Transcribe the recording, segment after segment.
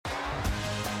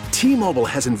T-Mobile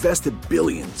has invested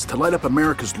billions to light up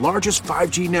America's largest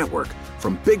 5G network,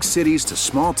 from big cities to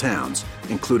small towns,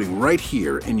 including right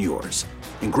here in yours.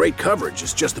 And great coverage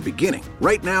is just the beginning.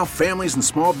 Right now, families and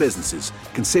small businesses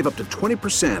can save up to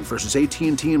 20% versus AT&T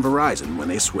and Verizon when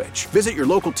they switch. Visit your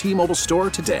local T-Mobile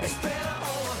store today.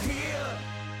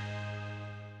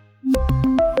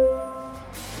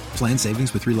 Plan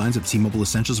savings with 3 lines of T-Mobile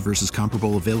Essentials versus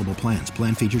comparable available plans.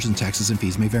 Plan features and taxes and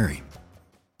fees may vary.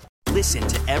 Listen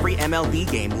to every MLB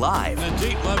game live. In the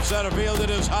deep left center field, it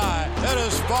is high, it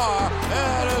is far,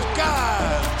 it is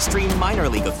gone. Stream minor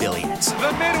league affiliates.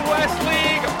 The Midwest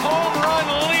League home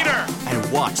run leader.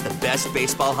 And watch the best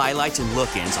baseball highlights and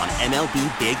look-ins on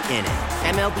MLB Big Inning.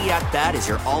 MLB At Bat is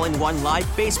your all-in-one live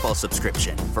baseball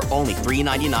subscription for only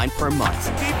 $3.99 per month.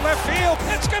 Deep left field,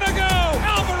 it's gonna go.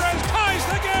 Alvarez ties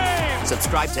the game.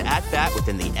 Subscribe to At Bat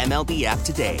within the MLB app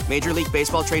today. Major League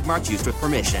Baseball trademarks used with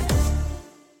permission.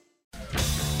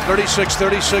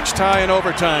 36-36 tie in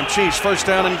overtime. Chiefs first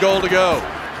down and goal to go.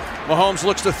 Mahomes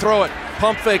looks to throw it.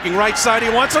 Pump faking. Right side he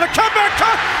wants it. A comeback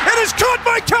cut. It is caught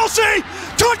by Kelce.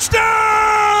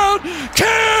 Touchdown!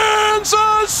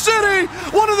 Kansas City!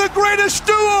 One of the greatest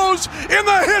duos in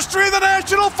the history of the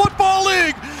National Football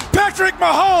League. Patrick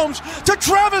Mahomes to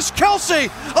Travis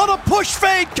Kelce on a push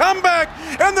fade comeback.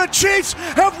 And the Chiefs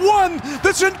have won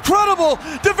this incredible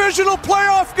divisional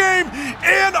playoff game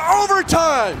in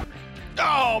overtime.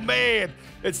 Oh, man,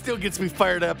 it still gets me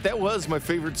fired up. That was my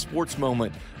favorite sports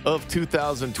moment of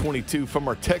 2022 from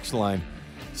our text line.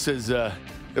 It says,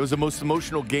 it was the most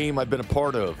emotional game I've been a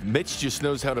part of. Mitch just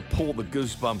knows how to pull the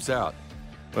goosebumps out.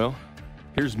 Well,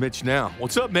 here's Mitch now.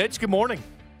 What's up, Mitch? Good morning.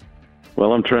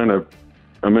 Well, I'm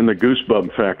in the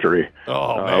goosebump factory.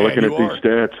 Oh, man, looking at these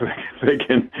stats,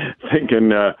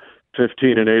 thinking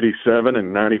 15 and 87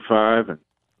 and 95 and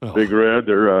Big Red,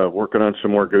 they're working on some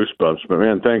more goosebumps. But,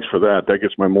 man, thanks for that. That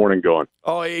gets my morning going.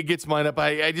 Oh, it gets mine up.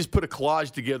 I just put a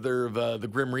collage together of the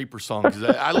Grim Reaper song. Cause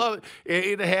I love it.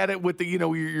 It had it with the,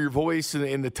 your voice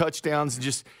and the touchdowns and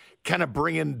just kind of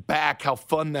bringing back how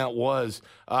fun that was.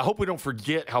 I hope we don't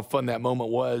forget how fun that moment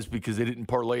was because they didn't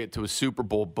parlay it to a Super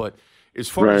Bowl. But as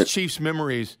far as Chiefs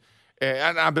memories,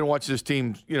 and I've been watching this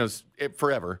team,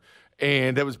 forever.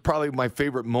 And that was probably my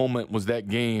favorite moment was that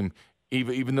game.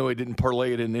 Even though I didn't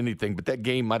parlay it in anything, but that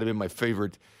game might have been my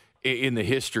favorite in the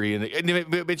history. And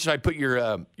Mitch and I put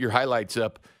your highlights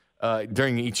up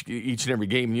during each and every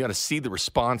game. And you got to see the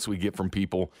response we get from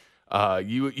people.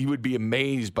 You would be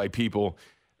amazed by people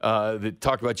that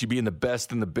talk about you being the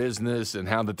best in the business and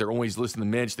how that they're always listening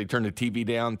to Mitch. They turn the TV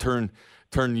down, turn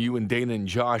you and Dana and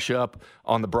Josh up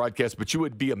on the broadcast. But you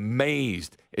would be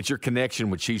amazed at your connection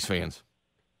with Chiefs fans.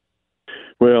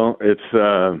 Well, it's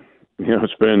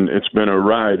been a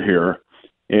ride here,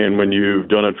 and when you've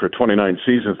done it for 29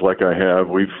 seasons like I have,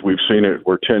 we've seen it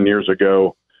where 10 years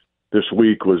ago this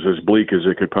week was as bleak as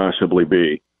it could possibly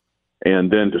be,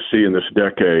 and then to see in this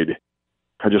decade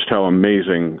just how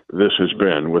amazing this has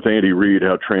been with Andy Reid,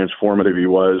 how transformative he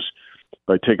was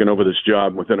by taking over this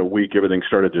job. Within a week, everything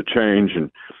started to change, and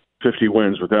 50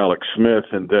 wins with Alex Smith,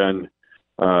 and then.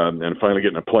 And finally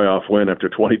getting a playoff win after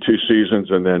 22 seasons,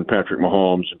 and then Patrick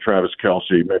Mahomes and Travis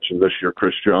Kelce, mentioned this year,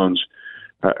 Chris Jones,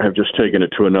 have just taken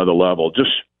it to another level.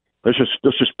 Let's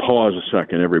just pause a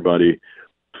second, everybody.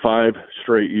 5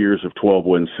 straight years of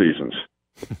 12-win seasons.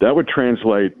 That would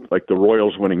translate like the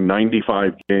Royals winning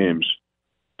 95 games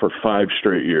for 5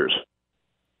 straight years.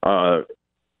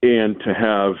 And to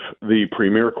have the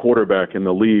premier quarterback in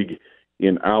the league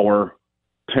in our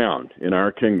town, in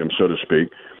our kingdom, so to speak,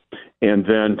 and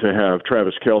then to have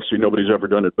Travis Kelce, nobody's ever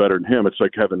done it better than him. It's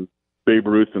like having Babe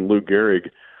Ruth and Lou Gehrig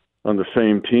on the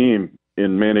same team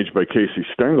and managed by Casey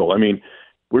Stengel. I mean,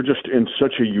 we're just in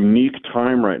such a unique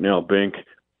time right now, Bink,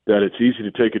 that it's easy to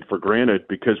take it for granted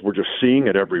because we're just seeing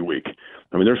it every week.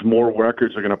 I mean, there's more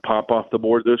records that are going to pop off the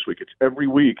board this week. It's every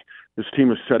week this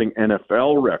team is setting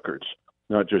NFL records,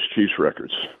 not just Chiefs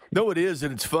records. No, it is,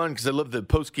 and it's fun because I love the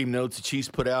post-game notes the Chiefs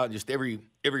put out and just every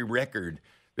record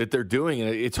that they're doing,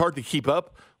 and it's hard to keep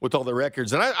up with all the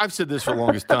records. And I've said this for the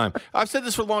longest time.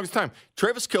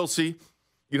 Travis Kelce,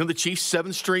 the Chiefs'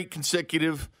 7 straight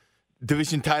consecutive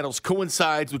division titles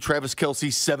coincides with Travis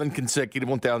Kelce's 7 consecutive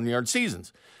 1,000-yard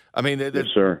seasons. I mean, yes,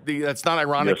 sir. That's not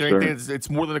ironic yes, or anything. It's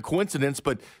more than a coincidence,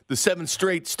 but the 7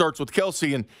 straight starts with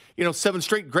Kelce. And, 7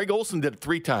 straight, Greg Olsen did it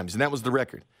 3 times, and that was the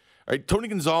record. All right, Tony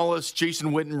Gonzalez,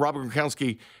 Jason Witten, Robert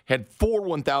Gronkowski had 4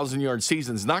 1,000-yard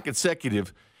seasons, not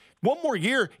consecutive. One more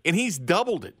year, and he's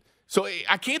doubled it. So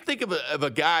I can't think of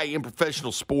a guy in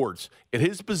professional sports at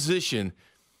his position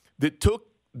that took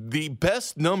the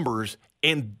best numbers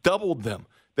and doubled them.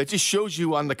 That just shows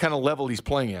you on the kind of level he's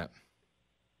playing at.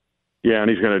 Yeah, and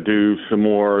he's going to do some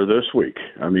more this week.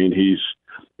 I mean,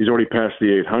 he's already passed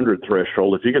the 800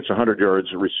 threshold. If he gets 100 yards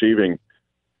receiving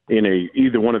in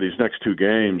either one of these next two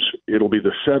games, it'll be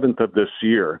the 7th of this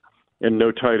year, and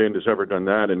no tight end has ever done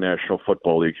that in National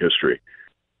Football League history.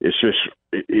 It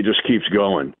just keeps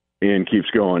going and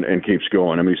keeps going and keeps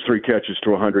going. I mean, it's 3 catches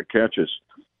to 100 catches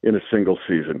in a single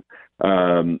season,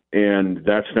 and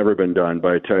that's never been done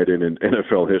by a tight end in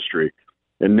NFL history.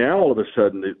 And now all of a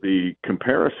sudden, the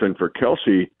comparison for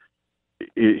Kelce,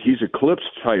 he's eclipsed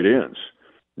tight ends.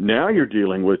 Now you're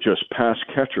dealing with just pass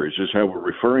catchers is how we're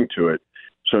referring to it.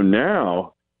 So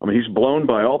now, I mean, he's blown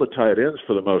by all the tight ends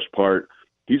for the most part.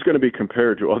 He's going to be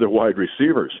compared to other wide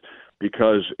receivers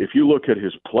because if you look at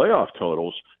his playoff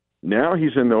totals, now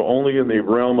he's only in the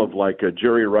realm of like a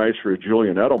Jerry Rice or a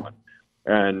Julian Edelman.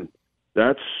 And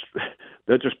that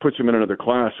just puts him in another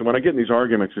class. And when I get in these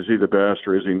arguments, is he the best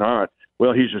or is he not?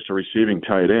 Well, he's just a receiving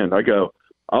tight end. I go,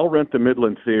 I'll rent the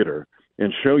Midland Theater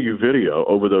and show you video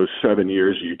over those 7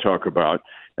 years you talk about,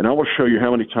 and I will show you how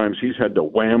many times he's had to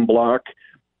wham block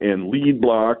and lead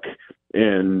block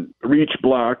and reach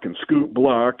block and scoop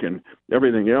block and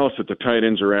everything else that the tight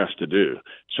ends are asked to do.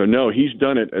 So, no, he's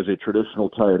done it as a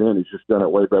traditional tight end. He's just done it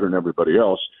way better than everybody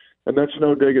else. And that's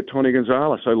no dig at Tony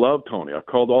Gonzalez. I love Tony. I've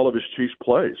called all of his Chiefs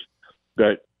plays.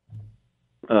 That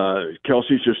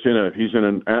Kelce's just he's in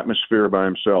an atmosphere by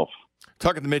himself.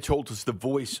 Talking to Mitch Holthus, the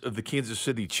voice of the Kansas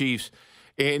City Chiefs.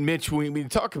 And, Mitch, when we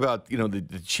talk about,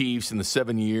 the Chiefs and the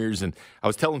 7 years, and I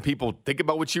was telling people, think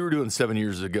about what you were doing 7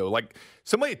 years ago. Like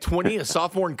somebody at 20, a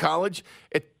sophomore in college,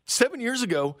 at 7 years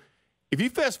ago, if you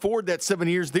fast forward that 7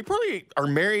 years, they probably are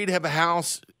married, have a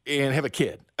house, and have a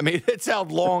kid. I mean, that's how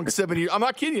long 7 years. I'm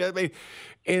not kidding you. I mean,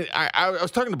 and I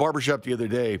was talking to Barbershop the other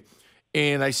day,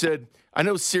 and I said, I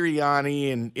know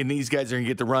Sirianni and these guys are going to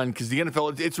get the run because the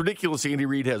NFL, it's ridiculous. Andy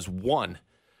Reid has one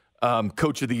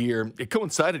Coach of the Year. It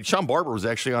coincided. Sean Barber was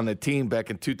actually on that team back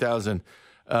in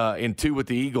 2002 with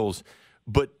the Eagles.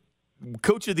 But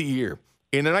Coach of the Year,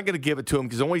 and they're not going to give it to him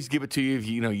because they always give it to you if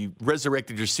you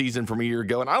resurrected your season from a year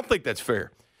ago. And I don't think that's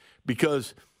fair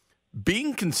because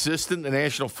being consistent in the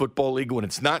National Football League when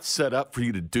it's not set up for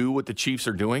you to do what the Chiefs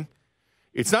are doing,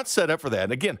 it's not set up for that.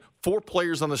 And again, 4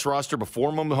 players on this roster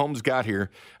before Mahomes got here.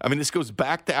 I mean, this goes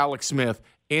back to Alex Smith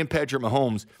and Patrick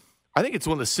Mahomes. I think it's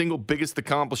one of the single biggest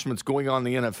accomplishments going on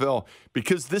in the NFL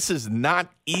because this is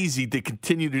not easy to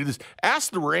continue to do this.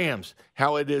 Ask the Rams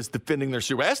how it is defending their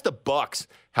Super Bowl. Ask the Bucs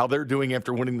how they're doing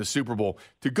after winning the Super Bowl.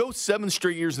 To go 7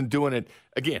 straight years and doing it,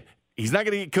 again, he's not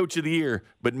going to get Coach of the Year,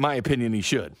 but in my opinion, he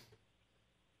should.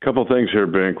 A couple of things here,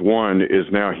 Bink. One is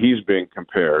now he's being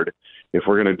compared. If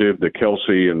we're going to do the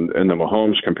Kelce and the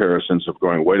Mahomes comparisons of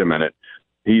going, wait a minute,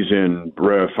 he's in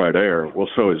rarefied air. Well,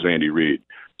 so is Andy Reid.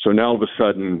 So now all of a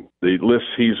sudden the lists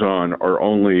he's on are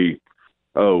only,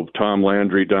 Tom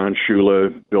Landry, Don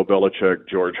Shula, Bill Belichick,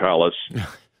 George Halas,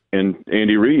 and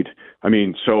Andy Reid. I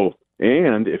mean,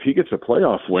 and if he gets a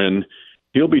playoff win,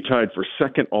 he'll be tied for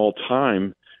second all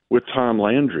time with Tom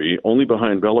Landry, only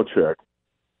behind Belichick.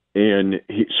 And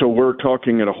so we're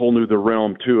talking in a whole new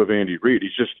realm too of Andy Reid.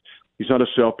 He's not a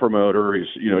self-promoter.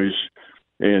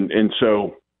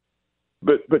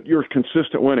 But you're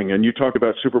consistent winning, and you talk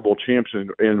about Super Bowl champs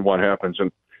and what happens,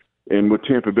 and with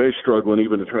Tampa Bay struggling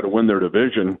even to try to win their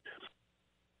division,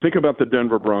 think about the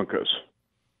Denver Broncos,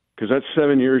 because that's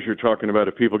 7 years you're talking about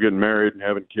of people getting married and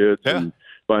having kids and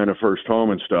buying a first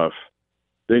home and stuff.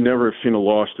 They never have seen a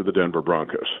loss to the Denver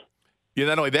Broncos. Yeah,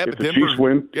 not only that, if but the Denver,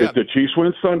 if the Chiefs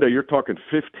win Sunday, you're talking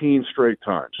 15 straight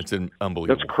times. It's unbelievable.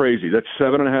 That's crazy. That's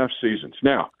 7.5 seasons.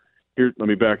 Now, here, let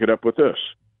me back it up with this: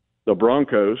 the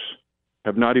Broncos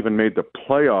have not even made the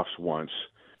playoffs once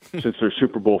since their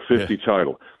Super Bowl 50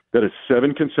 title. That is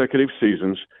 7 consecutive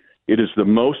seasons. It is the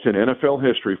most in NFL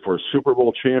history for a Super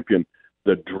Bowl champion.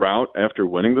 The drought after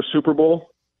winning the Super Bowl,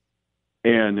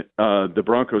 and the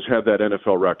Broncos have that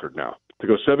NFL record now. To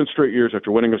go 7 straight years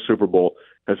after winning a Super Bowl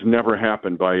has never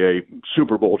happened by a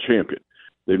Super Bowl champion.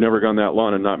 They've never gone that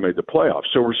long and not made the playoffs.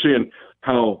 So we're seeing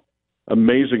how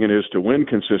amazing it is to win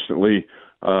consistently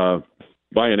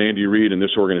by an Andy Reid in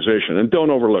this organization. And don't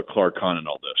overlook Clark Hunt in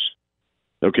all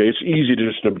this. Okay, it's easy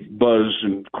to just buzz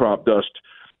and crop dust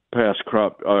past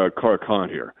Clark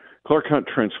Hunt here. Clark Hunt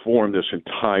transformed this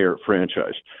entire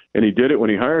franchise. And he did it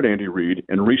when he hired Andy Reid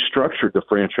and restructured the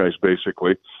franchise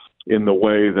basically in the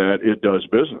way that it does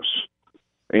business.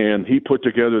 And he put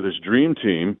together this dream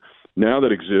team now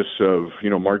that exists of,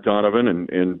 Mark Donovan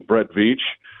and Brett Veach.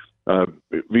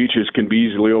 Veach can be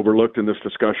easily overlooked in this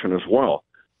discussion as well.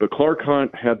 But Clark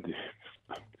Hunt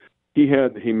he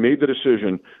made the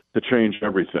decision to change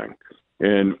everything.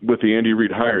 And with the Andy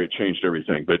Reid hire, it changed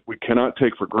everything. But we cannot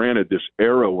take for granted this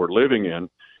era we're living in,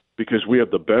 because we have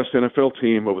the best NFL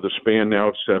team over the span now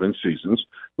of 7 seasons,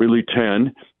 really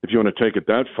 10, if you want to take it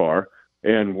that far,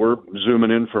 and we're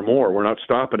zooming in for more. We're not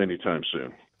stopping anytime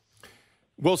soon.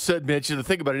 Well said, Mitch. And the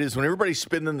thing about it is, when everybody's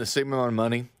spending the same amount of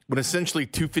money, when essentially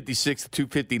 256 to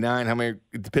 259, how many,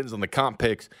 it depends on the comp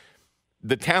picks,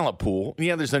 the talent pool,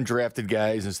 there's undrafted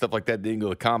guys and stuff like that didn't go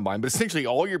to the combine, but essentially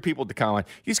all your people at the combine,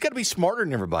 you just got to be smarter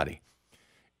than everybody.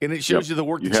 And it shows you the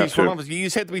work the Chiefs put on. You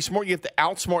just have to be smart. You have to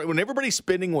outsmart. When everybody's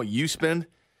spending what you spend,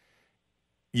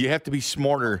 you have to be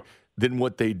smarter than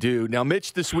what they do. Now,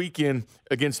 Mitch, this weekend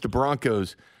against the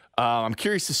Broncos, I'm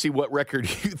curious to see what record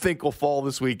you think will fall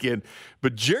this weekend.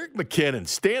 But Jerick McKinnon,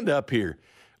 stand up here,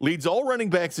 leads all running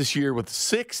backs this year with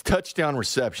 6 touchdown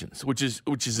receptions, which is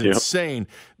insane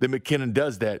that McKinnon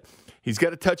does that. He's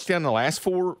got a touchdown in the last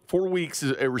four weeks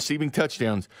receiving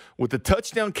touchdowns. With the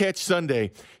touchdown catch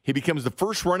Sunday, he becomes the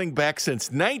first running back since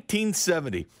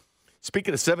 1970.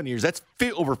 Speaking of 7 years, that's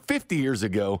over 50 years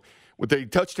ago, with a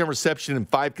touchdown reception in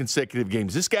 5 consecutive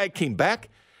games. This guy came back.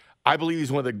 I believe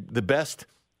he's one of the best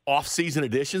off-season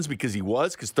additions because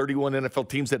 31 NFL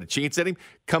teams had a chance at him,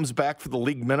 comes back for the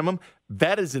league minimum.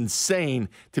 That is insane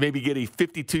to maybe get a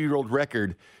 52-year-old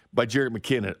record by Jerick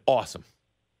McKinnon. Awesome.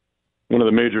 One of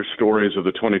the major stories of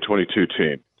the 2022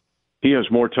 team. He has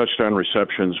more touchdown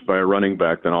receptions by a running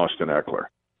back than Austin Eckler.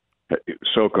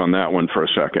 Soak on that one for a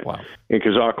second. Wow.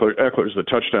 Because Eckler's the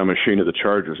touchdown machine of the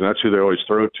Chargers, and that's who they always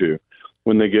throw to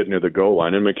when they get near the goal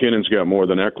line. And McKinnon's got more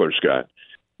than Eckler's got.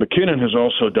 McKinnon has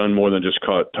also done more than just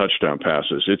caught touchdown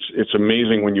passes. It's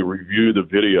amazing when you review the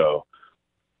video.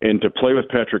 And to play with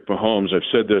Patrick Mahomes, I've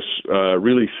said this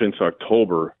really since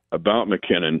October about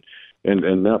McKinnon,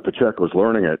 and now Pacheco's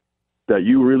learning it, that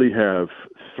you really have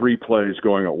 3 plays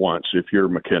going at once if you're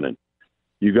McKinnon.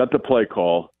 You got the play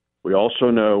call. We also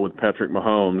know with Patrick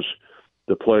Mahomes,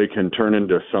 the play can turn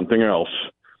into something else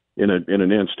in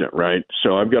an instant, right?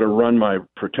 So I've got to run my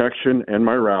protection and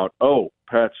my route. Oh,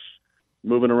 Pat's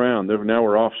moving around. Now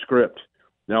we're off script.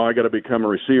 Now I got to become a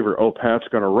receiver. Oh, Pat's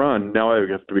going to run. Now I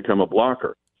have to become a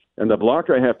blocker. And the block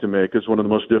I have to make is one of the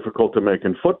most difficult to make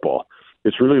in football.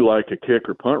 It's really like a kick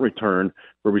or punt return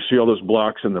where we see all those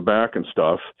blocks in the back and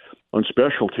stuff on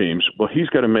special teams. Well, he's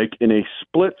got to make in a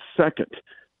split second.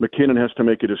 McKinnon has to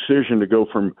make a decision to go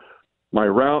from my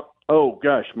route, oh,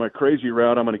 gosh, my crazy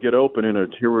route, I'm going to get open in it.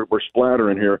 Here we're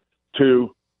splattering here, to,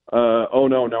 oh,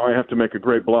 no, now I have to make a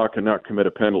great block and not commit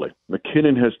a penalty.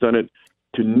 McKinnon has done it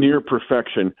to near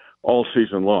perfection all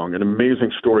season long. An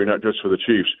amazing story, not just for the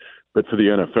Chiefs, but for the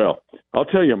NFL. I'll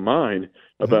tell you mine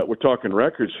about, we're talking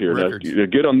records here. Records. Now,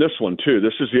 get on this one, too.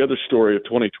 This is the other story of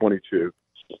 2022,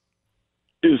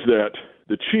 is that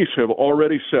the Chiefs have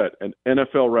already set an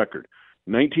NFL record.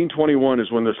 1921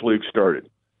 is when this league started.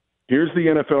 Here's the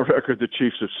NFL record the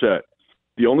Chiefs have set.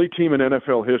 The only team in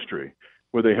NFL history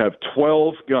where they have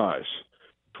 12 guys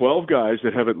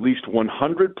that have at least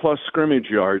 100-plus scrimmage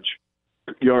yards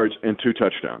and 2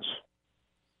 touchdowns.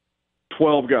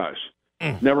 12 guys.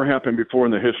 Never happened before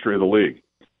in the history of the league.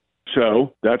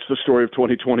 So that's the story of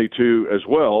 2022 as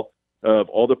well, of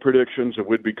all the predictions that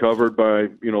would be covered by,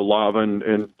 lava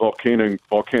and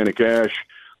volcanic ash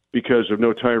because of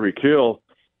no Tyreek Hill.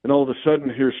 And all of a sudden,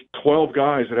 here's 12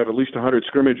 guys that have at least 100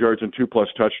 scrimmage yards and 2+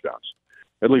 touchdowns.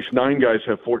 At least 9 guys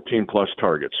have 14+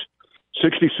 targets.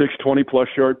 66 20+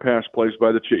 yard pass plays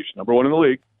by the Chiefs. Number one in the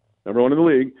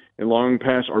league in long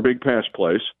pass or big pass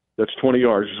plays. That's 20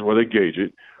 yards is where they gauge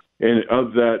it. And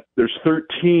of that, there's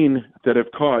 13 that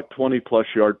have caught 20+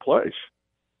 yard plays,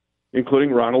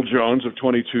 including Ronald Jones of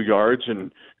 22 yards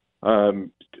and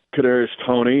Kadarius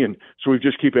Toney. And so we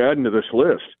just keep adding to this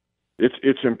list.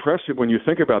 It's impressive when you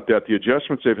think about that, the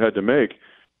adjustments they've had to make.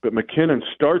 But McKinnon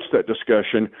starts that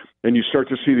discussion, and you start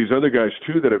to see these other guys,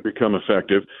 too, that have become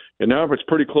effective. And now it's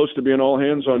pretty close to being all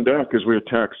hands on deck as we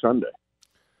attack Sunday.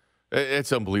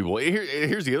 It's unbelievable.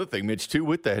 Here's the other thing, Mitch, too,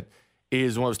 with that,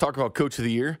 is when I was talking about Coach of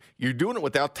the Year, you're doing it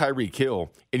without Tyreek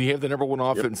Hill, and you have the number 1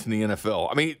 offense in the NFL.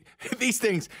 I mean, these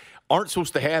things aren't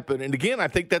supposed to happen. And, again, I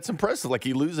think that's impressive. Like,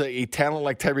 you lose a talent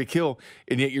like Tyreek Hill,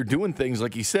 and yet you're doing things,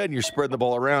 like you said, and you're spreading the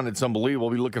ball around. It's unbelievable.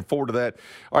 We'll be looking forward to that.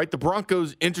 All right, the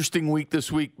Broncos, interesting week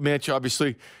this week, Mitch.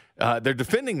 Obviously, they're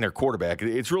defending their quarterback.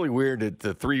 It's really weird that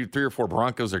the three or four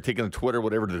Broncos are taking to Twitter,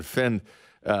 whatever, to defend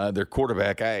their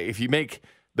quarterback. If you make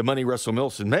the money Russell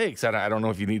Wilson makes, I don't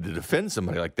know if you need to defend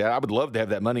somebody like that. I would love to have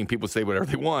that money and people say whatever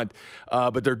they want.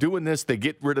 But they're doing this. They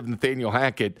get rid of Nathaniel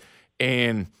Hackett.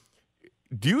 And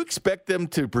do you expect them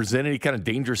to present any kind of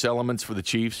dangerous elements for the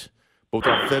Chiefs, both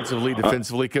offensively,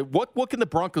 defensively? What can the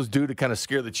Broncos do to kind of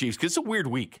scare the Chiefs? Because it's a weird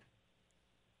week.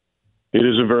 It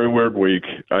is a very weird week.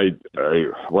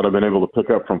 What I've been able to pick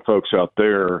up from folks out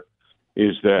there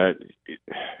is that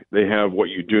they have what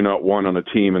you do not want on a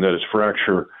team, and that is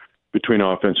fracture between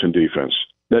offense and defense.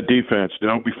 That defense,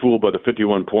 don't be fooled by the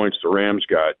 51 points the Rams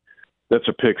got. That's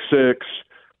a pick six.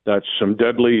 That's some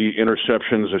deadly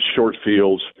interceptions at short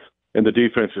fields. And the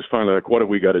defense is finally like, what do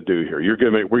we got to do here?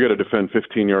 We got to defend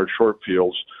 15-yard short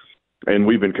fields, and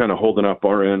we've been kind of holding up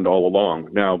our end all along.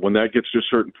 Now, when that gets to a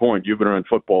certain point, you've been around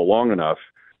football long enough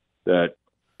that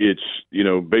it's,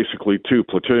 basically two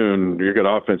platoon. You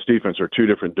got offense, defense, or two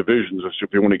different divisions, if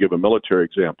you want to give a military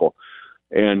example.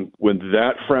 And when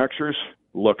that fractures,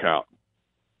 look out.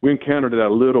 We encountered that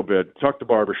a little bit. Talk to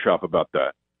Barbershop about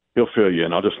that. He'll fill you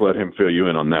in. I'll just let him fill you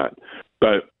in on that.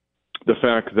 But the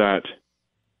fact that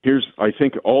I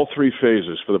think all three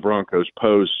phases for the Broncos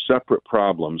pose separate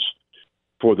problems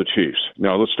for the Chiefs.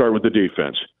 Now, let's start with the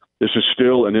defense. This is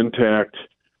still an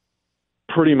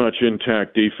pretty much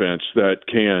intact defense that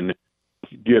can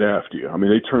get after you. I mean,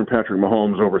 they turned Patrick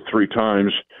Mahomes over 3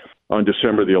 times on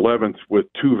December the 11th with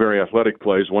 2 very athletic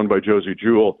plays, one by Josie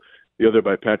Jewell, the other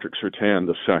by Patrick Surtain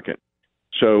the second.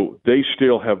 So they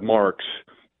still have marks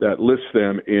that list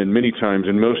them in many times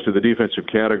in most of the defensive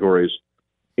categories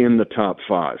in the top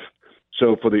 5.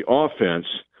 So for the offense,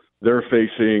 they're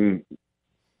facing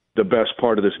the best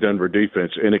part of this Denver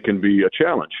defense, and it can be a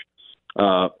challenge.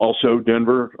 Also,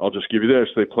 Denver, I'll just give you this,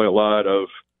 they play a lot of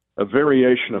a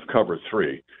variation of cover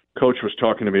 3. Coach was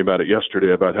talking to me about it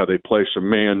yesterday, about how they play some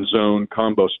man-zone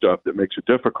combo stuff that makes it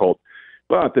difficult,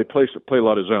 but they play a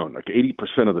lot of zone, like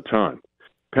 80% of the time.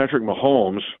 Patrick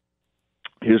Mahomes,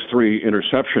 his 3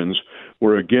 interceptions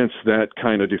were against that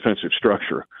kind of defensive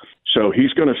structure. So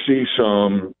he's going to see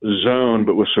some zone,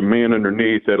 but with some man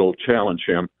underneath that'll challenge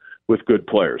him with good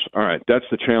players. All right, that's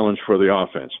the challenge for the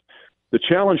offense. The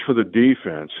challenge for the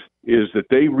defense is that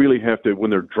they really have to, when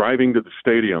they're driving to the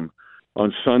stadium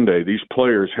on Sunday, these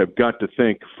players have got to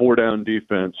think 4-down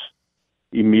defense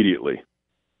immediately.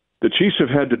 The Chiefs have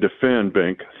had to defend,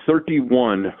 Bink,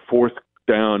 31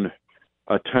 fourth-down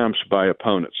attempts by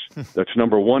opponents. That's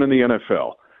number 1 in the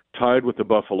NFL, tied with the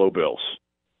Buffalo Bills.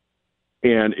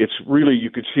 And it's really,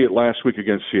 you could see it last week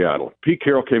against Seattle. Pete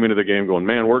Carroll came into the game going,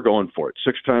 man, we're going for it.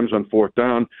 6 times on 4th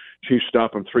down. Chiefs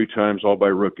stop them 3 times, all by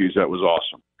rookies. That was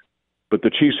awesome. But the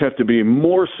Chiefs have to be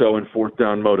more so in 4th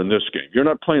down mode in this game. You're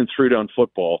not playing 3-down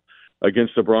football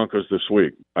against the Broncos this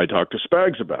week. I talked to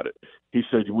Spags about it. He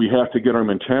said we have to get our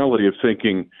mentality of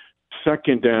thinking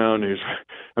 3rd down is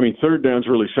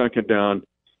really 2nd down,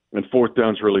 and 4th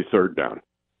down is really 3rd down.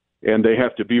 And they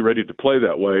have to be ready to play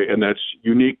that way, and that's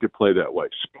unique to play that way.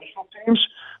 Special teams,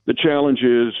 the challenge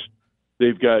is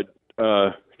they've got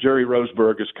Jerry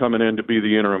Roseberg is coming in to be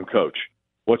the interim coach.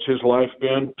 What's his life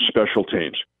been? Special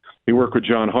teams. He worked with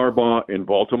John Harbaugh in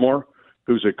Baltimore,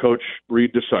 who's a Coach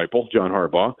Reid disciple, John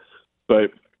Harbaugh.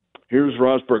 But here's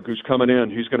Roseberg, who's coming in.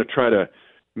 He's going to try to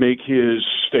make his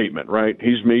statement, right?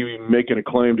 He's maybe making a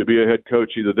claim to be a head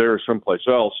coach either there or someplace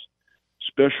else.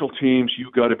 Special teams,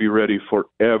 you've got to be ready for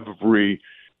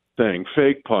everything.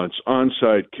 Fake punts,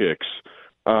 onside kicks,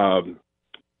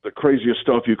 the craziest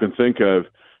stuff you can think of.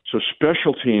 So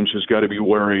special teams has got to be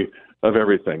wary of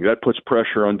everything. That puts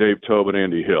pressure on Dave Toub and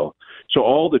Andy Hill. So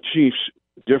all the Chiefs,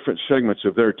 different segments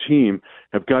of their team,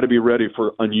 have got to be ready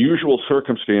for unusual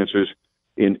circumstances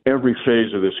in every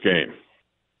phase of this game.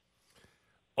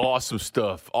 Awesome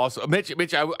stuff. Awesome.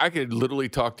 Mitch, I could literally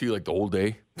talk to you like the whole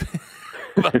day.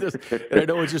 About this. And I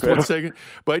know it's just 1 second,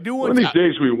 but I do want one of these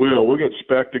days we will. We'll get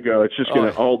Spec to go. It's just going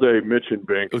to all day Mitch and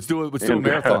Bink. Let's do a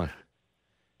marathon.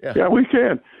 Yeah, we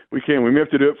can. We may have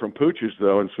to do it from Pooch's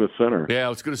though in Smith Center. Yeah,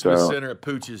 let's go to Smith Center at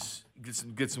Pooch's.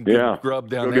 Get some good grub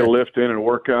down there. We'll get a lift in and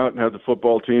work out and have the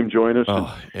football team join us.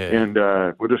 And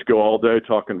we'll just go all day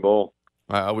talking bowl.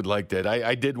 I would like that.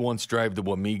 I did once drive to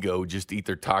Wamego, just eat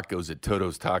their tacos at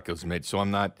Toto's Tacos, Mitch. So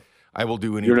I will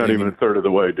do anything. You're not even a third of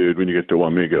the way, dude, when you get to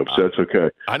Wamego, so that's okay.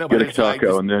 I know, get a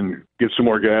taco and then get some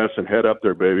more gas and head up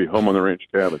there, baby, home on the ranch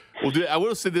cabin. Well, dude, I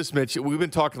will say this, Mitch. We've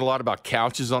been talking a lot about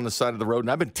couches on the side of the road, and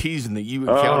I've been teasing that you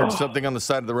encountered something on the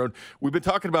side of the road. We've been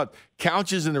talking about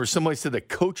couches, and there was somebody said that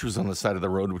Coach was on the side of the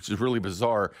road, which is really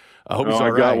bizarre. I hope it's all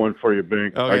right. I got one for you,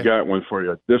 Bink. Okay. I got one for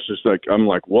you. This is I'm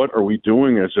like, what are we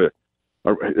doing this is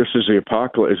the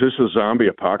apocalypse. Is this a zombie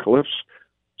apocalypse?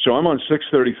 So I'm on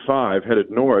 635 headed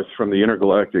north from the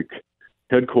intergalactic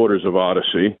headquarters of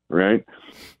Odyssey, right?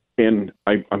 And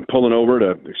I'm pulling over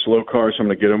to the slow cars. So I'm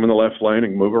going to get them in the left lane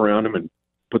and move around them and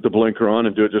put the blinker on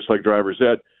and do it just like driver's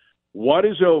ed. What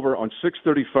is over on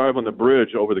 635 on the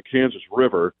bridge over the Kansas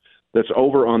River that's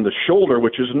over on the shoulder,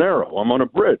 which is narrow? I'm on a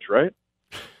bridge, right?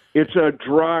 It's a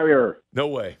dryer. No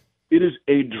way. It is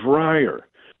a dryer.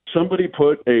 somebody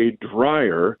put a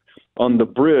dryer on the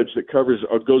bridge that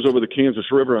goes over the Kansas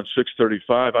River on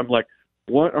 635. I'm like,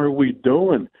 what are we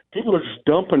doing? People are just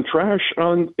dumping trash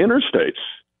on interstates.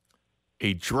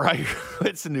 A dryer?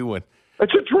 That's a new one.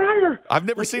 It's a dryer. I've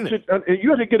never seen it. You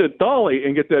had to get a dolly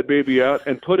and get that baby out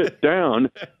and put it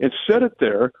down and set it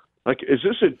there. Like, is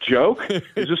this a joke? Is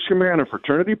this some kind of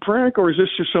fraternity prank? Or is this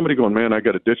just somebody going, man, I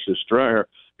got to ditch this dryer.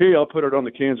 Hey, I'll put it on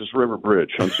the Kansas River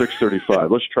Bridge on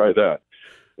 635. Let's try that.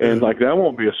 And, like, that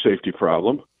won't be a safety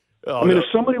problem. Oh, I mean, if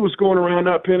somebody was going around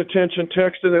not paying attention,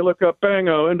 texting, they look up, bang,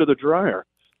 into the dryer.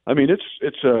 I mean, it's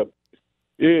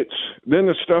then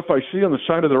the stuff I see on the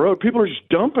side of the road, people are just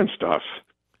dumping stuff.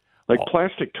 Like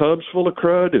plastic tubs full of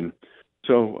crud, and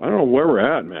so I don't know where we're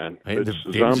at, man. It it's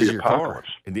zombie apocalypse.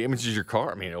 It damages your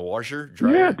car. I mean, a washer,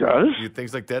 dryer. Yeah, it does.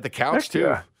 Things like that. The couch, too.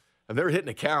 Yeah. I've never hit in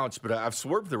a couch, but I've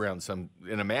swerved around some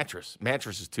in a mattress.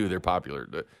 Mattresses, too, they're popular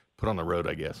to put on the road,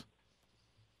 I guess.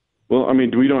 Well, I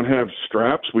mean, we don't have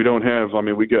straps. We don't have,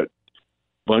 we got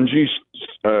bungee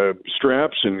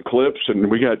straps and clips, and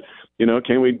we got,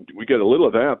 we get a little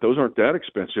of that. Those aren't that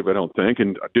expensive, I don't think.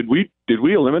 And did we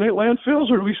eliminate landfills,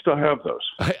 or do we still have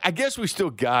those? I guess we still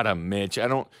got them, Mitch. I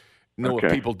don't know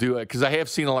what people do, because I have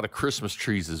seen a lot of Christmas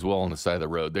trees as well on the side of the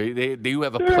road. They do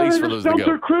have a place for those to go. There's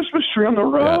a Christmas tree on the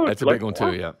road. Yeah, that's a big one,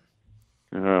 too, yeah.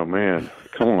 Oh, man.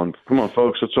 Come on,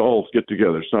 folks. Let's all get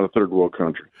together. It's not a third world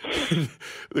country.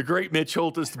 The great Mitch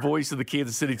Holthus, the voice of the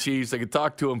Kansas City Chiefs. I could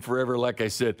talk to him forever, like I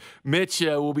said. Mitch,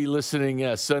 we'll be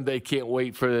listening Sunday. Can't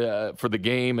wait for the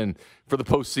game and for the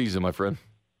postseason, my friend.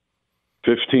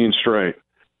 15 straight.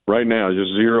 Right now,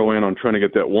 just zero in on trying to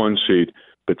get that 1 seed,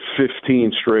 but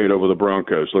 15 straight over the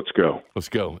Broncos. Let's go. Let's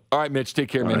go. All right, Mitch. Take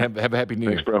care, man. Have a happy New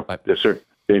Year. Thanks, bro. Bye. Yes, sir.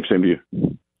 Same to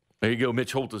you. There you go,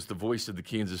 Mitch Holthus, the voice of the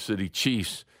Kansas City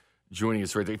Chiefs, joining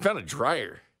us right there. He found a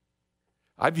dryer.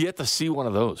 I've yet to see one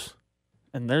of those.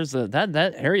 And there's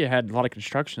that area had a lot of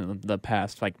construction in the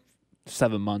past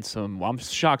 7 months. So I'm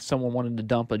shocked someone wanted to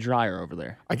dump a dryer over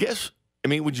there. I guess.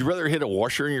 Would you rather hit a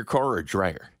washer in your car or a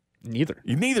dryer? Neither.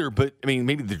 But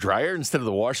maybe the dryer instead of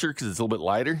the washer because it's a little bit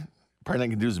lighter. Probably not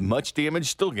going to do as much damage.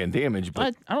 Still getting damage,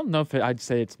 but I don't know if I'd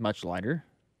say it's much lighter.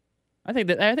 I think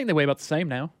they weigh about the same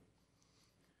now.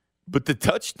 But the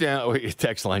touchdown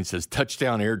text line says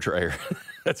touchdown air dryer.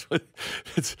 That's what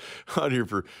it's on here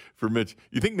for Mitch.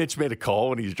 You think Mitch made a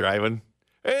call when he's driving?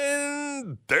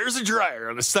 And there's a dryer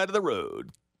on the side of the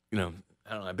road. I don't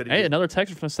know. I bet he did. Another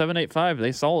text from 785.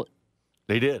 They saw it.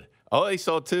 They did. Oh, they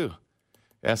saw it too.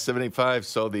 Yeah, 785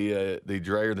 saw the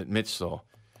dryer that Mitch saw.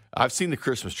 I've seen the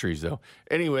Christmas trees though.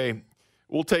 Anyway,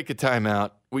 we'll take a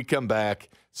timeout. We come back.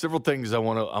 Several things I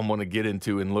want to get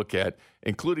into and look at,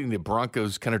 including the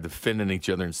Broncos kind of defending each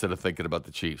other instead of thinking about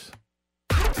the Chiefs.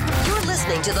 You're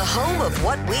listening to the home of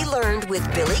What We Learned with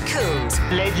Billy Coombs.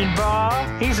 Legend Ball,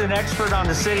 he's an expert on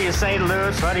the city of St.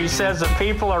 Louis, but he says the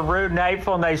people are rude and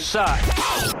hateful and they suck.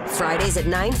 Fridays at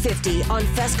 9:50 on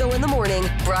Fesco in the Morning,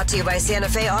 brought to you by Santa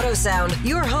Fe Auto Sound,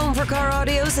 your home for car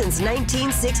audio since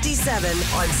 1967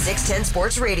 on 610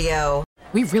 Sports Radio.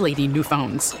 We really need new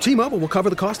phones. T-Mobile will cover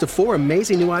the cost of 4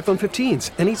 amazing new iPhone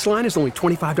 15s, and each line is only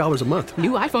 $25 a month.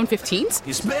 New iPhone 15s?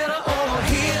 It's better over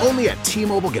here. Only at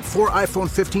T-Mobile, get 4 iPhone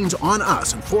 15s on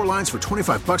us and 4 lines for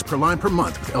 $25 per line per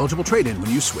month with eligible trade-in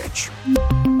when you switch.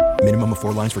 Minimum of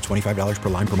 4 lines for $25 per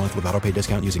line per month with autopay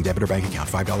discount using debit or bank account.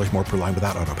 $5 more per line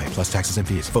without autopay, plus taxes and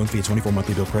fees. Phone fee at 24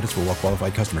 monthly bill credits for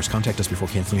well-qualified customers. Contact us before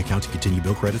canceling account to continue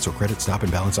bill credits or credit stop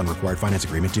and balance on required finance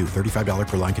agreement due. $35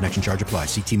 per line connection charge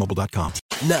applies. See T-Mobile.com.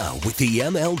 Now, with the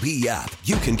MLB app,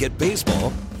 you can get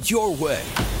baseball your way.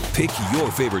 Pick your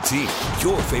favorite team,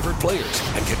 your favorite players,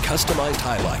 and get customized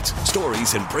highlights,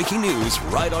 stories, and breaking news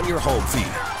right on your home feed.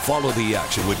 Follow the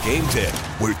action with Game 10,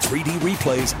 where 3D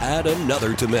replays add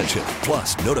another dimension.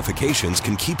 Plus, notifications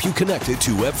can keep you connected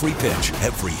to every pitch,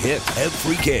 every hit,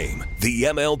 every game. The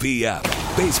MLB app.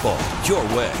 Baseball your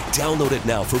way. Download it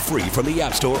now for free from the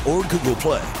App Store or Google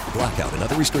Play. Blackout and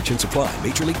other restrictions apply.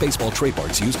 Major League Baseball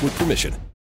trademarks used with permission.